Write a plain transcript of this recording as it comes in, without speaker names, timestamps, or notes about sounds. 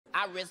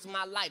I risk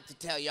my life to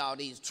tell y'all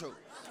these truths.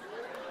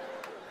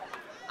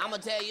 I'm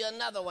gonna tell you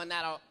another one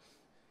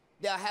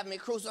they'll have me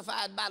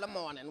crucified by the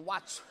morning.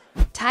 Watch.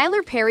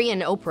 Tyler Perry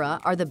and Oprah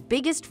are the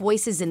biggest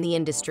voices in the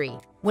industry.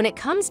 When it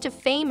comes to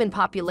fame and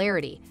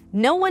popularity,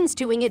 no one's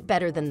doing it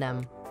better than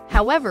them.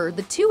 However,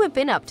 the two have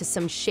been up to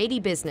some shady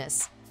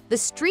business. The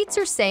streets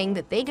are saying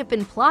that they have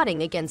been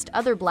plotting against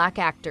other black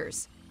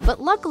actors.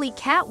 But luckily,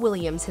 Katt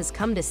Williams has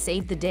come to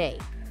save the day.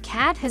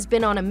 Katt has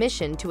been on a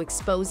mission to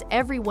expose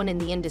everyone in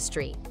the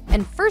industry.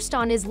 And first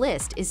on his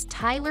list is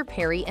Tyler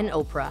Perry and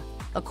Oprah.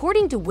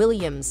 According to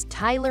Williams,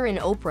 Tyler and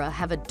Oprah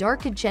have a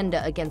dark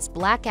agenda against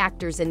black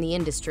actors in the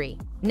industry.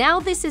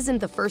 Now, this isn't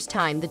the first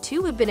time the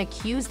two have been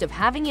accused of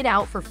having it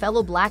out for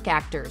fellow black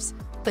actors.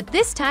 But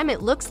this time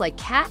it looks like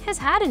Katt has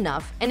had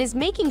enough and is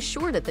making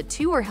sure that the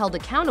two are held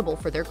accountable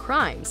for their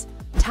crimes.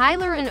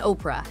 Tyler and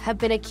Oprah have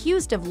been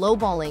accused of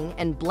lowballing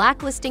and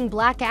blacklisting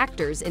black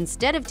actors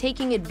instead of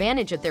taking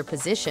advantage of their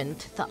position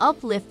to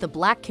uplift the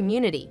black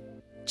community.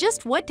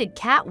 Just what did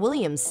Katt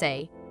Williams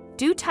say?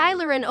 Do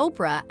Tyler and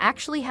Oprah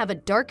actually have a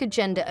dark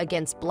agenda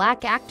against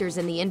black actors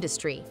in the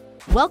industry?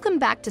 Welcome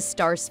back to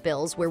Star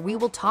Spills, where we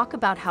will talk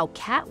about how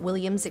Katt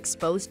Williams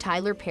exposed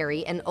Tyler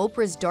Perry and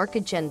Oprah's dark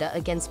agenda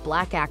against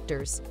black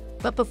actors.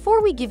 But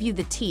before we give you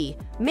the tea,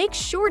 make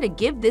sure to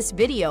give this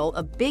video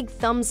a big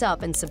thumbs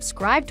up and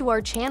subscribe to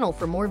our channel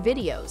for more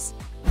videos.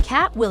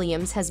 Katt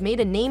Williams has made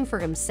a name for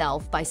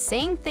himself by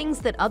saying things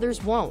that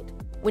others won't.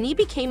 When he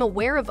became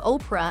aware of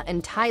Oprah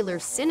and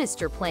Tyler's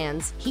sinister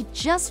plans, he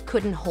just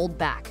couldn't hold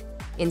back.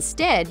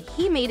 Instead,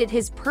 he made it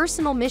his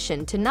personal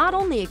mission to not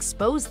only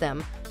expose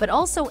them, but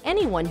also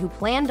anyone who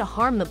planned to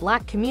harm the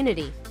black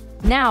community.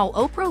 Now,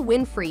 Oprah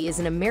Winfrey is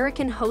an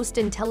American host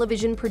and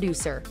television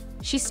producer.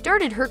 She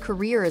started her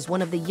career as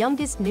one of the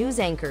youngest news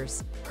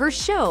anchors. Her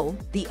show,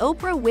 The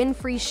Oprah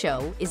Winfrey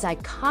Show, is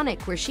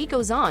iconic, where she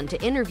goes on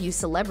to interview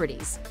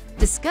celebrities,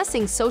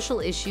 discussing social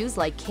issues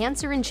like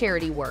cancer and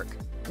charity work.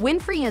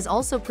 Winfrey has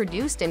also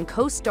produced and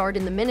co-starred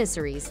in the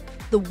miniseries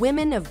The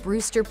Women of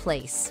Brewster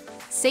Place.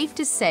 Safe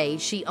to say,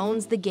 she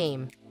owns the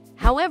game.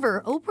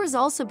 However, Oprah's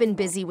also been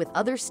busy with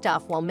other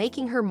stuff while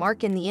making her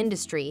mark in the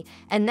industry,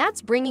 and that's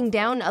bringing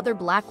down other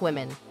black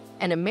women.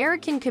 An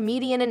American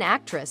comedian and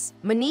actress,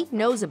 Monique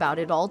knows about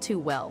it all too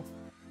well.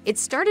 It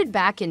started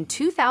back in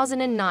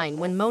 2009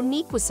 when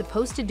Monique was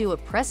supposed to do a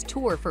press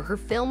tour for her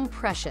film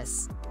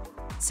Precious.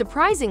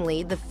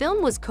 Surprisingly, the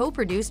film was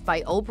co-produced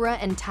by Oprah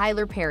and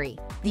Tyler Perry.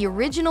 The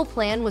original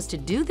plan was to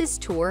do this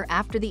tour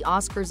after the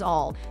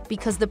Oscars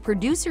because the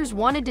producers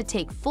wanted to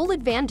take full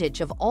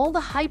advantage of all the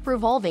hype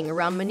revolving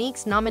around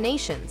Monique's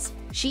nominations.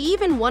 She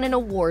even won an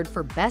award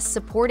for Best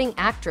Supporting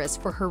Actress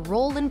for her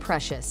role in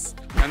Precious.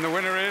 And the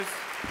winner is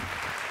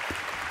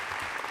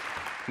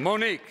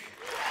Monique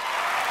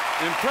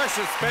in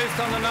Precious, based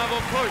on the novel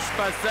Push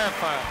by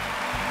Sapphire.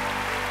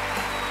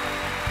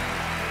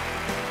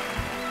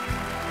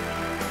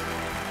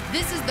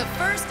 This is the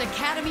first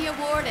Academy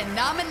Award and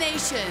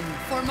nomination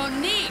for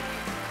Monique.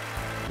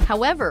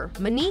 However,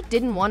 Monique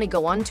didn't want to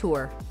go on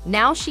tour.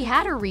 Now she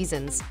had her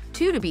reasons,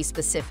 two to be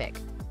specific.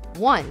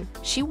 One,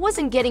 she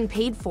wasn't getting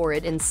paid for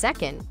it, and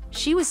second,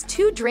 she was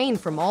too drained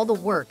from all the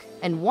work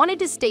and wanted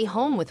to stay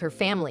home with her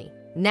family.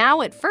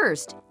 Now, at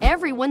first,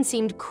 everyone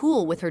seemed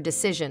cool with her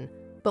decision.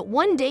 But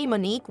one day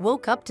Monique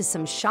woke up to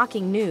some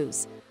shocking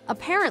news.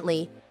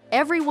 Apparently,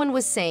 everyone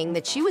was saying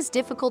that she was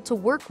difficult to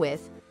work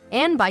with,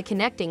 and by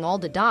connecting all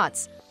the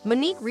dots,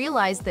 Monique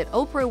realized that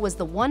Oprah was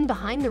the one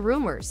behind the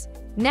rumors.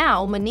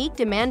 Now, Monique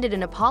demanded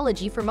an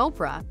apology from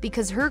Oprah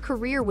because her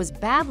career was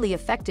badly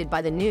affected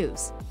by the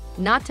news.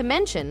 Not to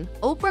mention,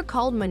 Oprah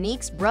called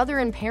Monique's brother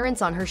and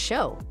parents on her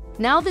show.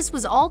 Now, this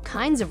was all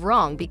kinds of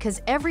wrong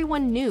because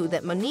everyone knew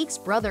that Monique's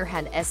brother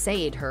had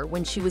SA'd her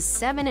when she was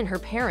 7 and her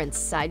parents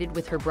sided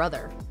with her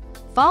brother.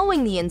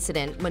 Following the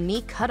incident,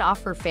 Monique cut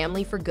off her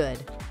family for good.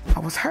 I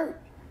was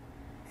hurt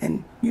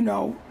and,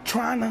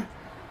 trying to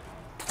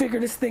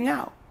figure this thing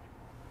out.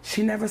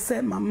 She never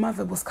said my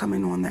mother was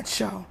coming on that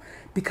show,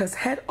 because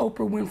had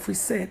Oprah Winfrey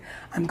said,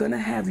 "I'm gonna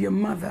have your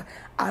mother,"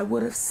 I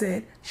would have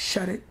said,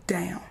 "Shut it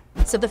down."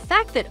 So the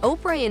fact that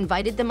Oprah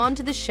invited them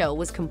onto the show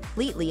was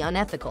completely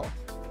unethical.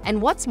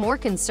 And what's more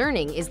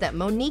concerning is that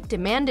Monique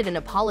demanded an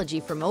apology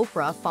from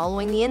Oprah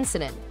following the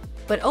incident.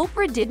 But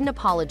Oprah didn't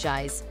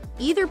apologize,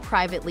 either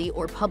privately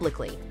or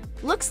publicly.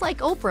 Looks like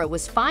Oprah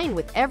was fine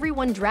with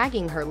everyone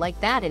dragging her like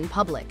that in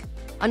public.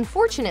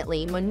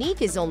 Unfortunately,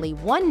 Monique is only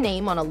one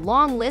name on a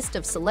long list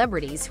of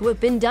celebrities who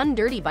have been done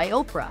dirty by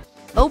Oprah.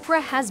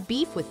 Oprah has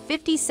beef with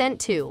 50 Cent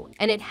too,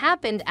 and it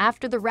happened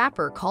after the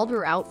rapper called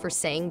her out for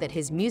saying that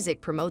his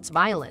music promotes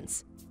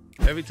violence.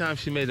 Every time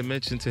she made a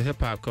mention to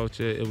hip-hop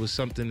culture, it was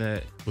something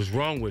that was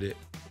wrong with it.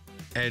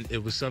 And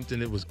it was something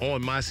that was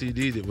on my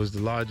CD that was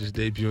the largest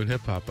debut in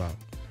hip-hop album.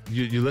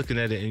 You're looking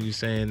at it and you're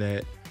saying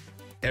that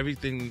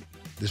everything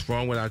that's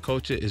wrong with our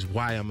culture is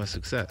why I'm a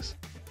success.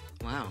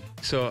 Wow.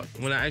 So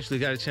when I actually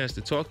got a chance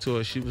to talk to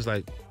her, she was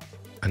like,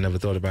 I never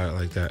thought about it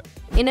like that.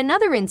 In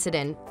another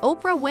incident,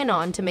 Oprah went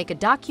on to make a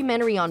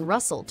documentary on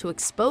Russell to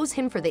expose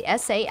him for the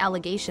SA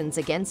allegations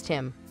against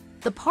him.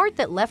 The part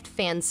that left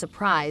fans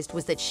surprised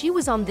was that she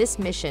was on this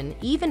mission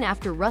even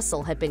after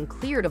Russell had been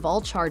cleared of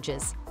all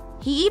charges.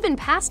 He even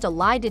passed a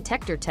lie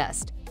detector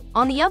test.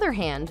 On the other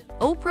hand,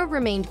 Oprah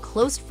remained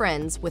close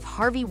friends with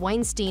Harvey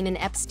Weinstein and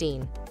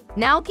Epstein.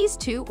 Now these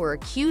two were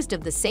accused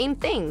of the same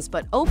things,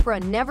 but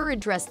Oprah never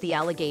addressed the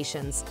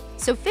allegations.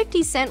 So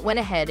 50 Cent went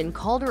ahead and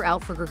called her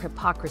out for her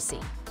hypocrisy.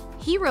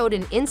 He wrote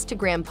an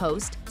Instagram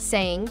post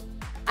saying,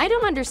 "I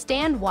don't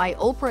understand why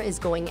Oprah is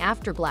going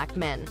after black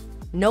men.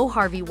 No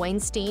Harvey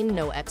Weinstein,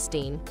 no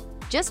Epstein.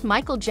 Just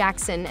Michael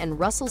Jackson and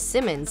Russell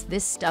Simmons.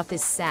 This stuff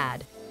is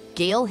sad."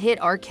 Gayle hit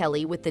R.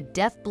 Kelly with the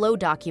Death Blow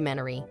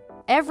documentary.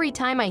 "Every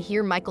time I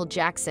hear Michael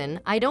Jackson,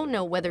 I don't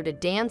know whether to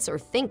dance or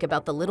think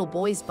about the little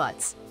boys'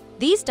 butts.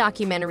 These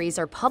documentaries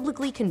are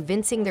publicly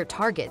convincing their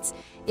targets.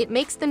 It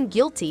makes them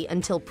guilty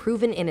until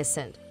proven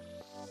innocent."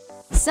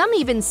 Some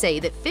even say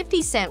that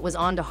 50 Cent was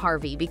on to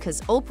Harvey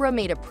because Oprah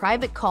made a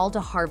private call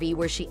to Harvey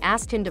where she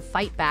asked him to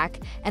fight back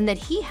and that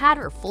he had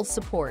her full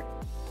support.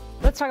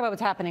 Let's talk about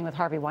what's happening with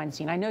Harvey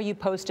Weinstein. I know you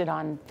posted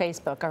on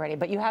Facebook already,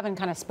 but you haven't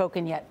kind of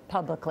spoken yet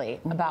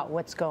publicly about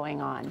what's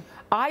going on.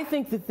 I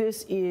think that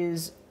this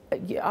is,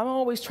 I'm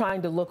always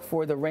trying to look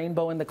for the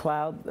rainbow in the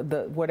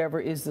cloud, whatever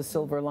is the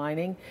silver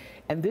lining.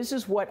 And this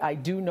is what I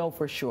do know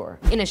for sure.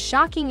 In a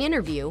shocking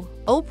interview,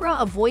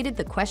 Oprah avoided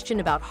the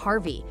question about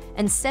Harvey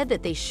and said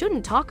that they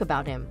shouldn't talk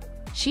about him.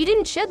 She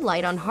didn't shed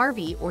light on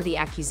Harvey or the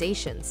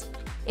accusations.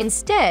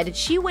 Instead,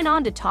 she went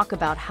on to talk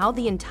about how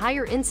the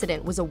entire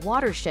incident was a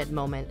watershed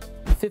moment.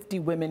 50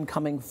 women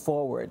coming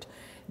forward,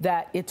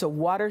 that it's a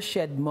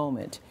watershed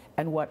moment.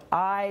 And what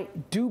I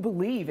do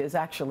believe is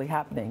actually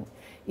happening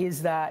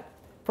is that,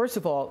 first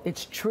of all,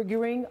 it's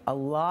triggering a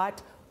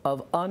lot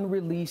of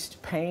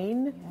unreleased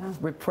pain,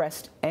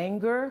 repressed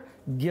anger,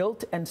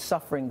 guilt, and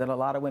suffering that a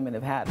lot of women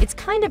have had. It's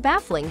kind of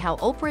baffling how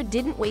Oprah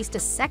didn't waste a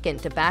second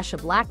to bash a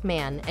black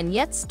man and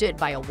yet stood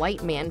by a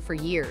white man for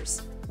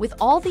years. With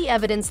all the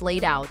evidence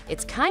laid out,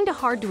 it's kind of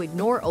hard to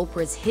ignore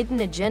Oprah's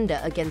hidden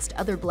agenda against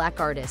other black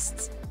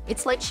artists.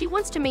 It's like she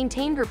wants to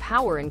maintain her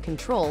power and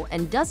control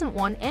and doesn't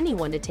want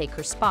anyone to take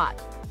her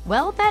spot.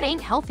 Well, that ain't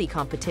healthy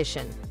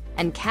competition.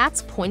 And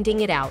Katt's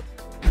pointing it out.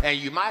 And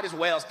you might as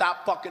well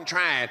stop fucking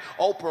trying.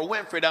 Oprah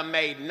Winfrey done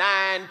made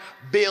 $9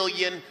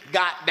 billion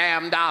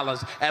goddamn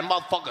dollars, and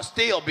motherfuckers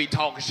still be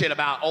talking shit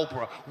about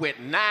Oprah with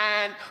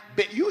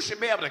you should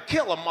be able to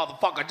kill a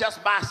motherfucker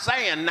just by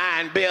saying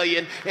 $9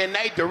 billion in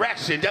their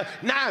direction. Just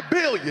 $9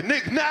 billion,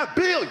 nigga, $9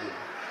 billion.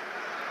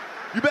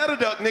 You better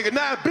duck, nigga,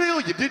 $9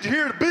 billion. Did you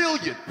hear the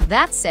billion?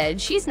 That said,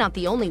 she's not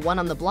the only one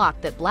on the block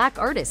that black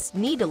artists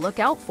need to look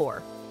out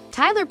for.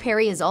 Tyler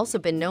Perry has also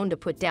been known to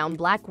put down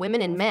black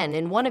women and men,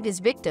 and one of his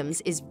victims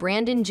is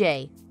Brandon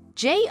J.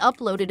 Jay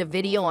uploaded a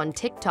video on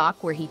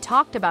TikTok where he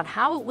talked about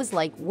how it was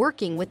like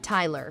working with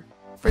Tyler.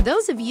 For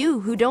those of you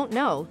who don't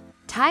know,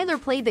 Tyler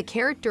played the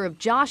character of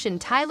Josh in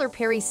Tyler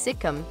Perry's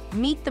sitcom,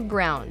 Meet the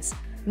Browns.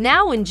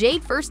 Now, when Jay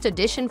first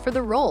auditioned for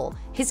the role,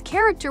 his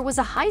character was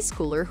a high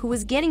schooler who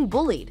was getting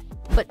bullied.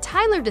 But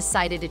Tyler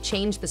decided to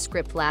change the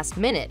script last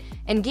minute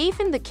and gave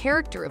him the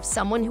character of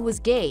someone who was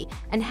gay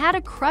and had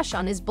a crush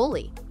on his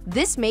bully.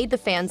 This made the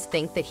fans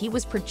think that he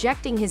was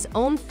projecting his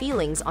own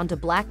feelings onto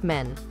black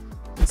men.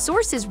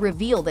 Sources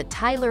reveal that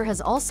Tyler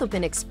has also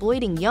been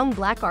exploiting young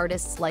black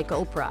artists like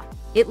Oprah.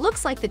 It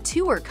looks like the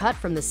two are cut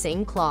from the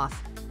same cloth.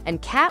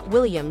 And Katt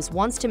Williams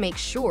wants to make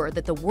sure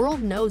that the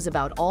world knows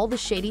about all the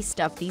shady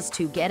stuff these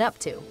two get up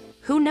to.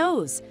 Who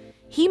knows?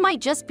 He might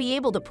just be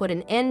able to put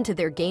an end to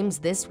their games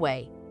this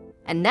way.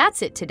 And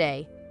that's it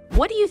today.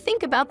 What do you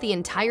think about the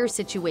entire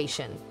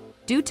situation?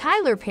 Do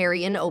Tyler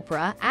Perry and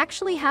Oprah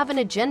actually have an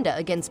agenda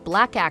against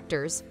black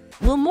actors?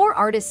 Will more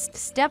artists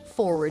step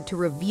forward to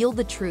reveal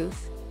the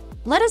truth?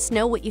 Let us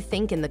know what you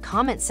think in the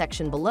comment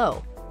section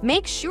below.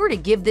 Make sure to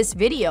give this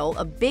video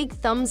a big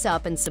thumbs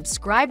up and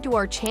subscribe to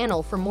our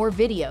channel for more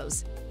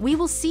videos. We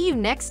will see you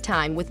next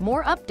time with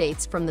more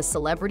updates from the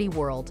celebrity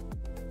world.